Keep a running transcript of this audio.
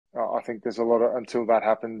I think there's a lot of, until that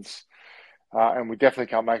happens, and we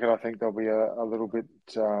definitely can't make it. I think there'll be a little bit,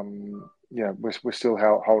 we're still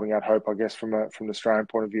holding out hope, I guess, from the Australian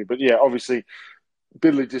point of view. But yeah, obviously,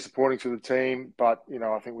 bitterly disappointing for the team. But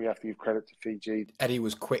I think we have to give credit to Fiji. Eddie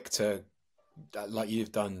was quick to, like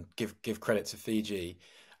you've done, give credit to Fiji.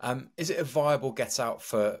 Is it a viable get out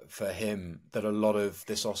for him that a lot of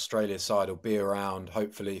this Australia side will be around,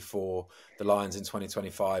 hopefully, for the Lions in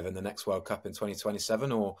 2025 and the next World Cup in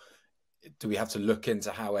 2027? Or do we have to look into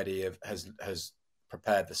how Eddie has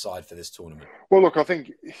prepared the side for this tournament? Well, look, I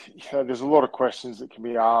think there's a lot of questions that can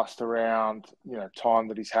be asked around time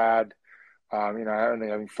that he's had. Only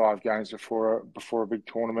having 5 games before a big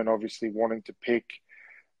tournament, obviously wanting to pick.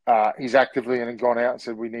 He's actively and gone out and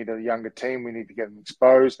said we need a younger team. We need to get them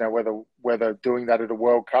exposed. Now, whether doing that at a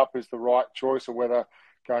World Cup is the right choice, or whether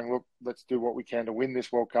going, look, let's do what we can to win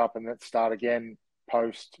this World Cup and let's start again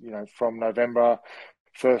post, from November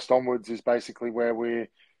 1st onwards, is basically where we're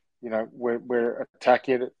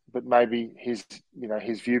attacking it. But maybe his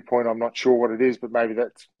viewpoint, I'm not sure what it is, but maybe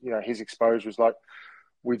that's, his exposure is like,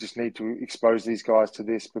 we just need to expose these guys to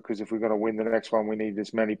this, because if we're going to win the next one, we need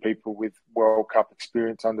as many people with World Cup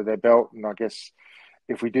experience under their belt. And I guess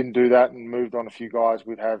if we didn't do that and moved on a few guys,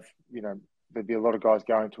 we'd have, there'd be a lot of guys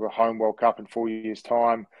going to a home World Cup in 4 years'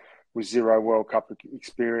 time with 0 World Cup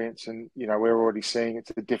experience. And, we're already seeing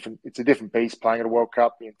it's a different beast playing at a World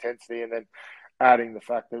Cup, the intensity, and then adding the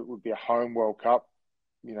fact that it would be a home World Cup,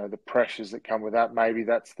 the pressures that come with that. Maybe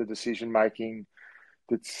that's the decision-making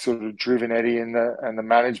that's sort of driven Eddie and the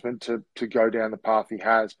management to go down the path he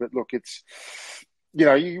has. But look, it's,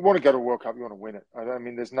 you want to go to a World Cup, you want to win it. I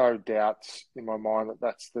mean, there's no doubts in my mind that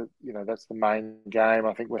that's the main game.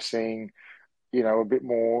 I think we're seeing, a bit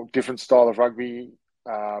more different style of rugby.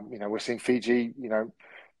 We're seeing Fiji,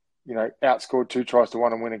 outscored 2 tries to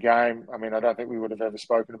 1 and win a game. I mean, I don't think we would have ever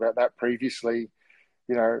spoken about that previously,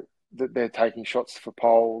 that they're taking shots for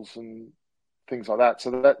poles and things like that.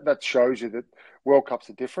 So that shows you that World Cups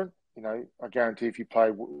are different. I guarantee if you play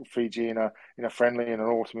Fiji in a friendly and an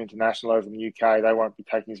autumn international over in the UK, they won't be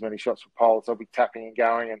taking as many shots for poles. They'll be tapping and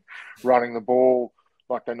going and running the ball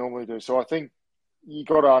like they normally do. So I think you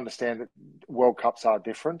got to understand that World Cups are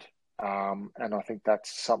different. And I think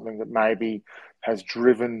that's something that maybe has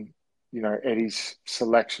driven, Eddie's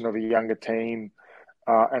selection of a younger team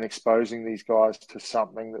and exposing these guys to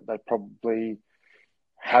something that they probably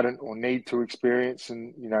hadn't or need to experience,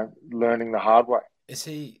 and learning the hard way. Is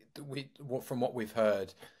he? From what we've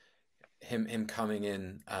heard, him coming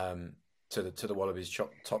in to the Wallabies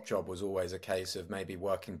top job was always a case of maybe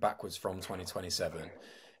working backwards from 2027.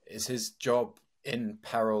 Is his job in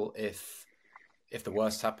peril if the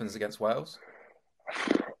worst happens against Wales?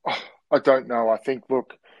 I don't know. I think,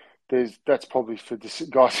 look, that's probably for the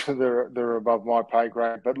guys that are above my pay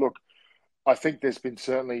grade. But look, I think there's been,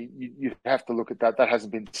 certainly you'd have to look at that. That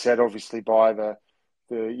hasn't been said, obviously, by by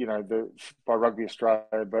Rugby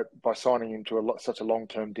Australia, but by signing into such a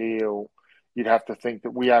long-term deal, you'd have to think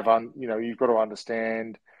that we have, you've got to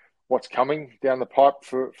understand what's coming down the pipe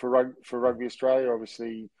for Rugby Australia.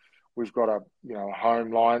 Obviously, we've got a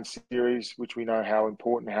home Lions series, which we know how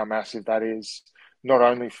important, how massive that is, not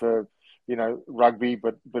only for rugby,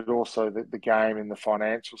 but also the game in the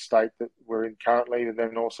financial state that we're in currently. And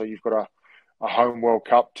then also you've got a home World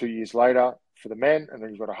Cup 2 years later for the men, and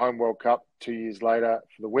then you've got a home World Cup 2 years later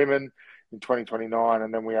for the women in 2029,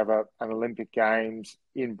 and then we have an Olympic Games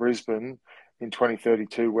in Brisbane in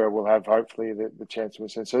 2032, where we'll have hopefully the chance to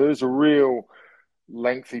ascend. So there's a real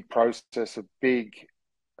lengthy process of big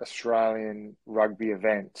Australian rugby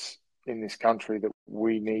events in this country that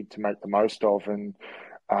we need to make the most of, and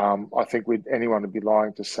I think anyone would be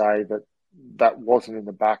lying to say that wasn't in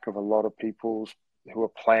the back of a lot of people who are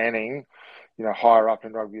planning, higher up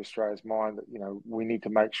in Rugby Australia's mind, that, we need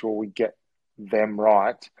to make sure we get them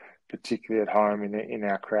right, particularly at home in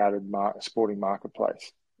our crowded sporting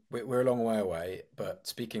marketplace. We're a long way away, but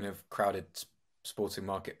speaking of crowded sporting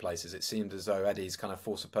marketplaces, it seemed as though Eddie's kind of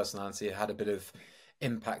force of personality had a bit of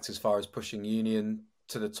impact as far as pushing Union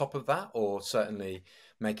to the top of that, or certainly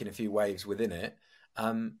making a few waves within it.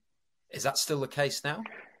 Is that still the case now?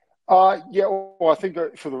 Yeah, well, I think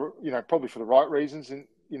probably for the right reasons. And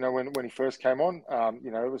when he first came on,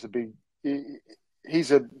 it was a big.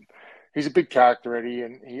 He's a big character, Eddie,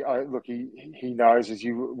 and he knows, as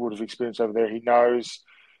you would have experienced over there. He knows,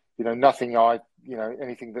 nothing.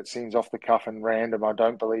 Anything that seems off the cuff and random, I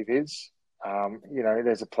don't believe is.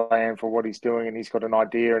 There's a plan for what he's doing, and he's got an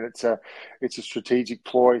idea, and it's a strategic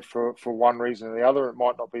ploy for one reason or the other. It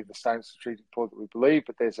might not be the same strategic ploy that we believe,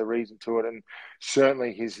 but there's a reason to it. And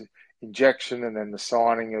certainly his injection and then the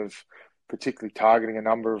signing of particularly targeting a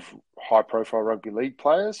number of high-profile rugby league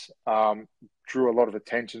players. Drew a lot of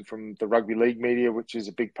attention from the rugby league media, which is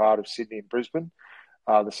a big part of Sydney and Brisbane,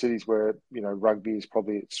 the cities where rugby is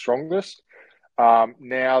probably its strongest.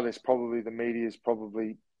 Now there's probably the media's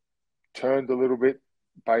probably turned a little bit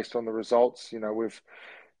based on the results.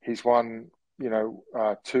 He's won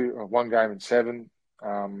one game in 7.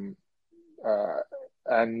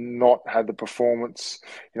 And not had the performance,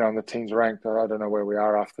 and the team's ranked. I don't know where we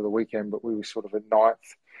are after the weekend, but we were sort of at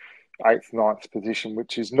 8th, 9th position,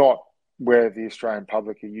 which is not where the Australian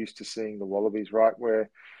public are used to seeing the Wallabies, right? Where,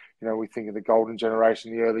 we think of the golden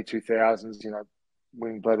generation, the early 2000s,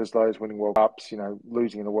 winning Bledisloes, winning World Cups,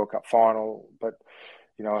 losing in the World Cup final. But,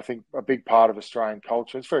 I think a big part of Australian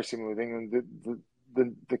culture, it's very similar with England,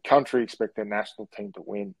 the country expect their national team to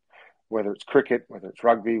win. Whether it's cricket, whether it's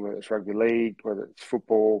rugby, whether it's rugby league, whether it's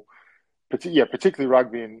football, particularly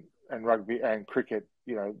rugby and rugby and cricket,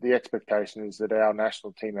 the expectation is that our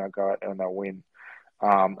national team will go out there and they'll win.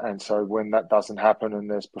 And so when that doesn't happen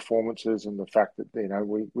and there's performances and the fact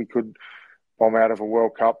that, we could bomb out of a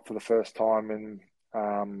World Cup for the first time in,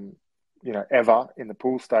 ever in the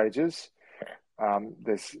pool stages,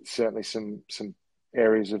 there's certainly some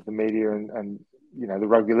areas of the media and the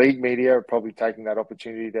rugby league media are probably taking that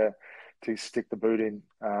opportunity to stick the boot in,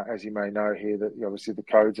 as you may know here, that obviously the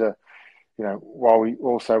codes are, while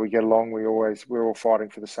we get along, we're all fighting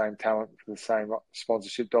for the same talent, for the same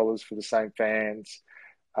sponsorship dollars, for the same fans,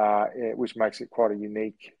 which makes it quite a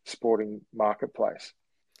unique sporting marketplace.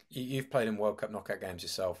 You've played in World Cup knockout games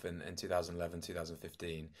yourself in 2011,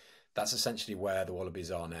 2015. That's essentially where the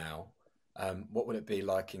Wallabies are now. What would it be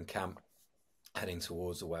like in camp heading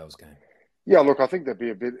towards the Wales game? Yeah, look, I think there'll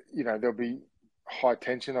be a bit, there'll be high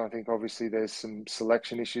tension. I think obviously there's some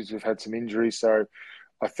selection issues. We've had some injuries. So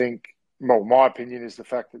I think, my opinion is the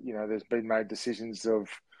fact that, there's been made decisions of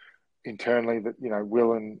internally that,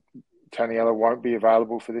 Will and Taniela won't be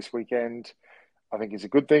available for this weekend. I think is a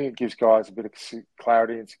good thing. It gives guys a bit of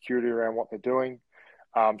clarity and security around what they're doing.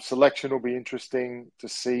 Selection will be interesting to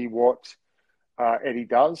see what Eddie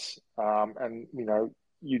does. And,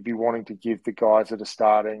 you'd be wanting to give the guys that are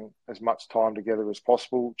starting as much time together as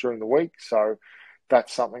possible during the week. So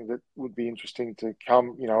that's something that would be interesting to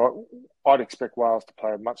come. I'd expect Wales to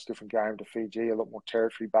play a much different game to Fiji, a lot more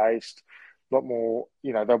territory based, a lot more,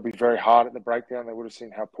 they'll be very hard at the breakdown. They would have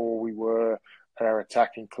seen how poor we were at our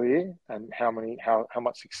attacking clear and how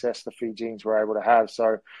much success the Fijians were able to have.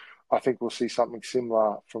 So I think we'll see something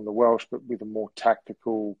similar from the Welsh, but with a more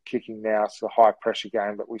tactical kicking now. It's a high pressure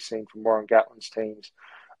game that we've seen from Warren Gatland's teams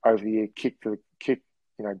over the year. Kick,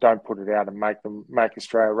 don't put it out and make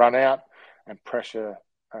Australia run out and pressure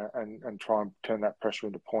and try and turn that pressure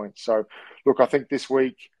into points. So, look, I think this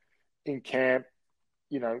week in camp,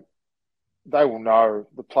 they will know,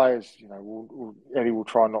 the players, Eddie will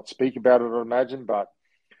try and not speak about it, I imagine, but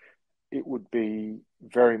it would be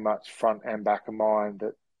very much front and back of mind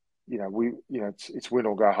that, it's win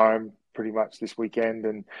or go home pretty much this weekend.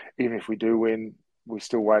 And even if we do win, we're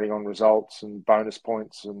still waiting on results and bonus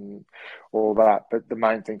points and all that. But the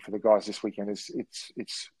main thing for the guys this weekend is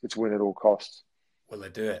it's win at all costs. Will they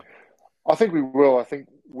do it? I think we will. I think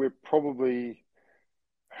we'll probably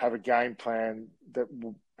have a game plan that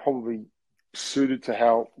will probably suited to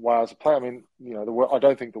how Wales play. I mean, I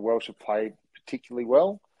don't think the Welsh have played particularly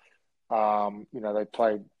well.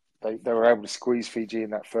 They were able to squeeze Fiji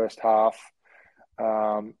in that first half.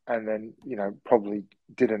 And then, probably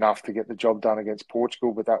did enough to get the job done against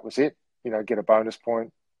Portugal, but that was it. Get a bonus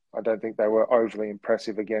point. I don't think they were overly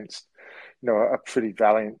impressive against, a pretty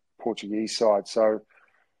valiant Portuguese side. So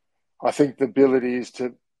I think the ability is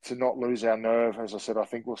to not lose our nerve. As I said, I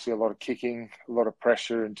think we'll see a lot of kicking, a lot of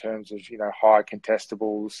pressure in terms of, high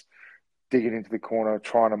contestables, digging into the corner,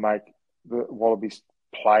 trying to make the Wallabies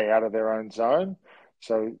play out of their own zone.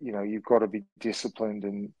 So, you've got to be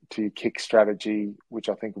disciplined to your kick strategy, which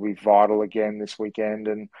I think will be vital again this weekend.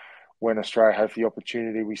 And when Australia had the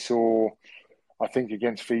opportunity, we saw, I think,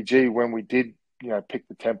 against Fiji, when we did, pick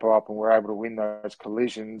the tempo up and were able to win those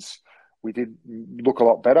collisions, we did look a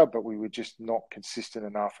lot better, but we were just not consistent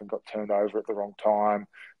enough and got turned over at the wrong time,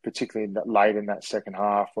 particularly late in that second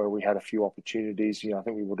half where we had a few opportunities. I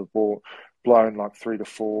think we would have blown like 3 to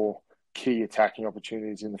 4 key attacking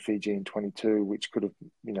opportunities in the Fiji in 22, which could have,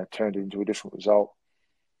 turned it into a different result.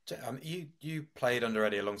 You played under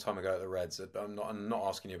Eddie a long time ago at the Reds. I'm not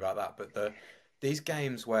asking you about that, but these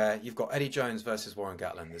games where you've got Eddie Jones versus Warren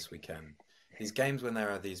Gatland this weekend, these games when there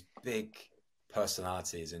are these big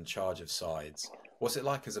personalities in charge of sides, what's it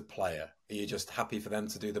like as a player? Are you just happy for them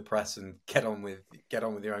to do the press and get on with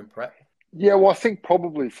your own prep? Yeah, well, I think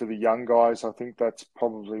probably for the young guys, I think that's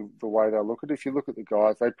probably the way they'll look at it. If you look at the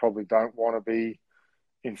guys, they probably don't want to be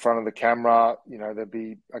in front of the camera. There'd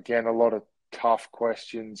be, again, a lot of tough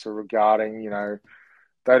questions regarding,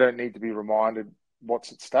 they don't need to be reminded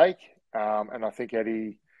what's at stake. And I think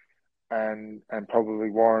Eddie and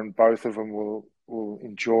probably Warren, both of them will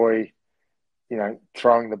enjoy,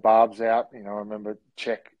 throwing the barbs out. I remember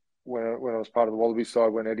Czech when I was part of the Wallabies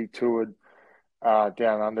side when Eddie toured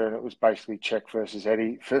down under, and it was basically Czech versus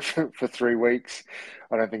Eddie for 3 weeks.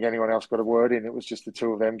 I don't think anyone else got a word in. It was just the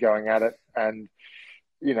two of them going at it. And,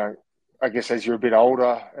 I guess as you're a bit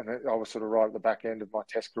older, and I was sort of right at the back end of my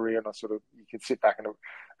Test career, and you can sit back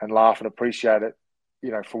and laugh and appreciate it,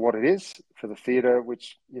 for what it is, for the theatre,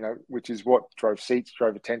 which is what drove seats,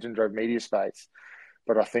 drove attention, drove media space.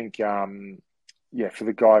 But I think, for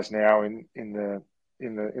the guys now in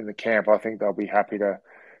the camp, I think they'll be happy to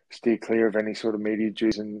steer clear of any sort of media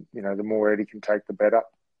dues, and the more Eddie can take, the better.